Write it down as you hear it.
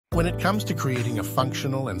When it comes to creating a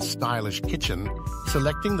functional and stylish kitchen,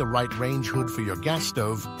 selecting the right range hood for your gas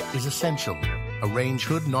stove is essential. A range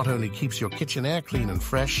hood not only keeps your kitchen air clean and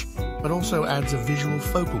fresh, but also adds a visual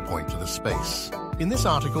focal point to the space. In this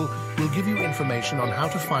article, we'll give you information on how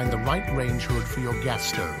to find the right range hood for your gas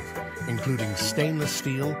stove, including stainless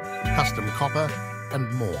steel, custom copper,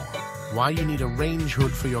 and more. Why you need a range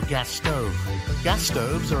hood for your gas stove. Gas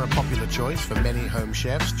stoves are a popular choice for many home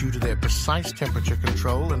chefs due to their precise temperature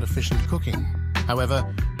control and efficient cooking.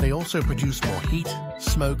 However, they also produce more heat,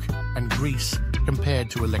 smoke, and grease compared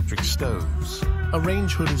to electric stoves. A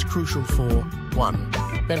range hood is crucial for 1.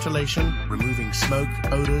 Ventilation, removing smoke,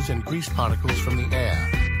 odors, and grease particles from the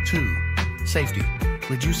air. 2. Safety,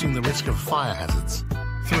 reducing the risk of fire hazards.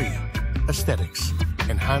 3. Aesthetics,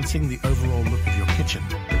 enhancing the overall look of your kitchen.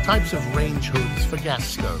 Types of range hoods for gas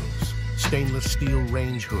stoves. Stainless steel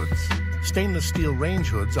range hoods. Stainless steel range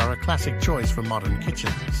hoods are a classic choice for modern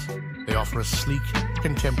kitchens. They offer a sleek,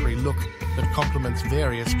 contemporary look that complements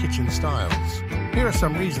various kitchen styles. Here are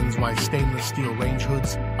some reasons why stainless steel range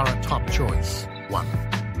hoods are a top choice. 1.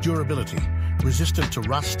 Durability, resistant to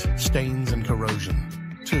rust, stains, and corrosion.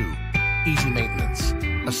 2. Easy maintenance.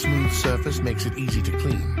 A smooth surface makes it easy to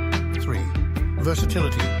clean. 3.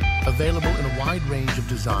 Versatility, available in a wide range of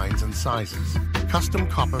designs and sizes. Custom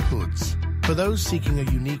copper hoods. For those seeking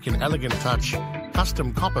a unique and elegant touch,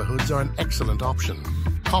 custom copper hoods are an excellent option.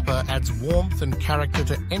 Copper adds warmth and character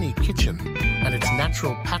to any kitchen, and its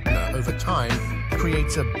natural patina over time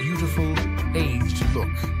creates a beautiful, aged look.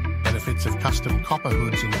 Benefits of custom copper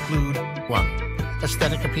hoods include 1.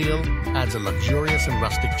 Aesthetic appeal, adds a luxurious and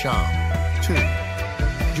rustic charm. 2.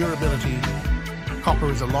 Durability.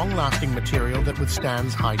 Copper is a long-lasting material that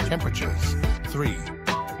withstands high temperatures. 3.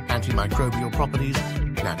 Antimicrobial properties,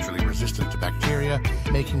 naturally resistant to bacteria,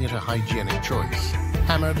 making it a hygienic choice.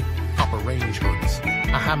 Hammered copper range hoods.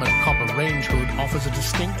 A hammered copper range hood offers a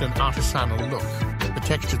distinct and artisanal look. The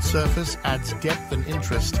textured surface adds depth and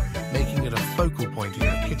interest, making it a focal point in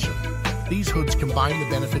your kitchen. These hoods combine the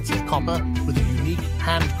benefits of copper with a unique,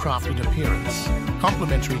 handcrafted appearance.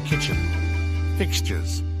 Complementary kitchen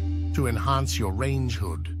fixtures to enhance your range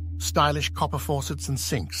hood. Stylish copper faucets and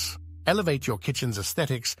sinks. Elevate your kitchen's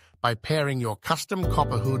aesthetics by pairing your custom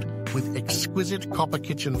copper hood with exquisite copper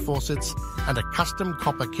kitchen faucets and a custom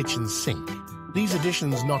copper kitchen sink. These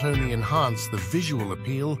additions not only enhance the visual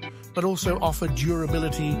appeal, but also offer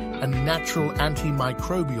durability and natural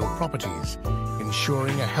antimicrobial properties,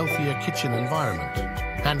 ensuring a healthier kitchen environment.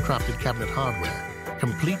 Handcrafted cabinet hardware.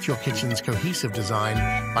 Complete your kitchen's cohesive design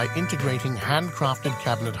by integrating handcrafted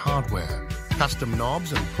cabinet hardware. Custom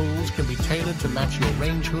knobs and pulls can be tailored to match your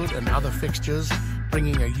range hood and other fixtures,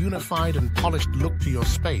 bringing a unified and polished look to your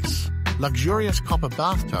space. Luxurious copper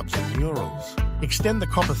bathtubs and murals. Extend the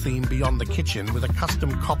copper theme beyond the kitchen with a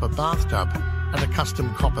custom copper bathtub and a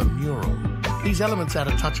custom copper mural. These elements add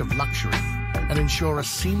a touch of luxury and ensure a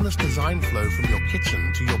seamless design flow from your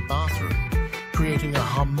kitchen to your bathroom, creating a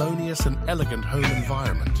harmonious and elegant home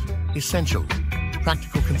environment. Essential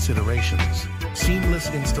practical considerations. Seamless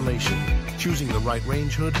installation. Choosing the right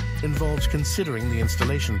range hood involves considering the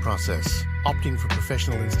installation process. Opting for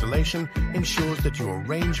professional installation ensures that your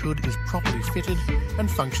range hood is properly fitted and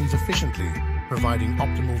functions efficiently, providing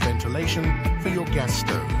optimal ventilation for your gas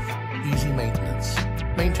stove. Easy maintenance.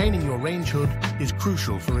 Maintaining your range hood is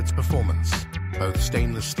crucial for its performance. Both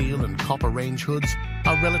stainless steel and copper range hoods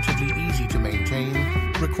are relatively easy to maintain,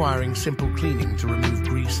 requiring simple cleaning to remove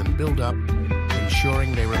grease and buildup,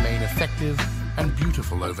 ensuring they remain effective and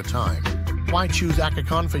beautiful over time. Why choose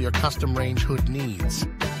Akicon for your custom range hood needs?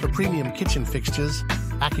 For premium kitchen fixtures,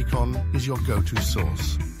 Akicon is your go-to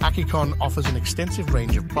source. Akicon offers an extensive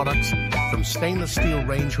range of products, from stainless steel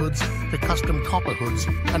range hoods to custom copper hoods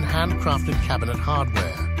and handcrafted cabinet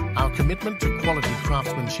hardware. Our commitment to quality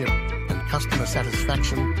craftsmanship and customer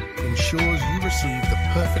satisfaction ensures you receive the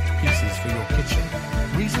perfect pieces for your kitchen.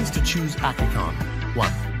 Reasons to choose Akicon.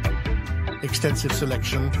 1. Extensive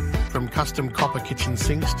selection. From custom copper kitchen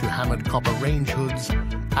sinks to hammered copper range hoods,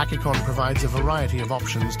 Akicon provides a variety of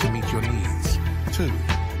options to meet your needs. 2.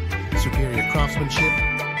 Superior craftsmanship.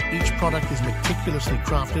 Each product is meticulously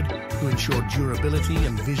crafted to ensure durability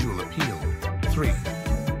and visual appeal. 3.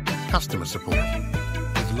 Customer support.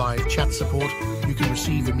 With live chat support, you can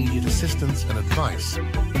receive immediate assistance and advice,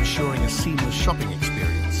 ensuring a seamless shopping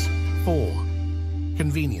experience. 4.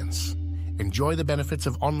 Convenience. Enjoy the benefits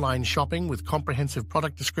of online shopping with comprehensive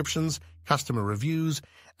product descriptions, customer reviews,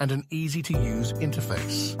 and an easy-to-use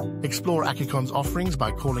interface. Explore Akicon's offerings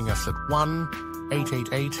by calling us at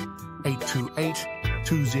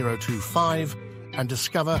 1-888-828-2025 and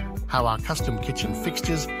discover how our custom kitchen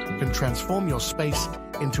fixtures can transform your space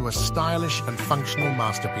into a stylish and functional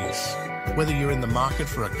masterpiece. Whether you're in the market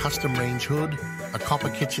for a custom range hood, a copper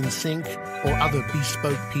kitchen sink, or other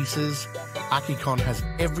bespoke pieces, Akicon has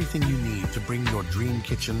everything you need to bring your dream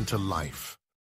kitchen to life.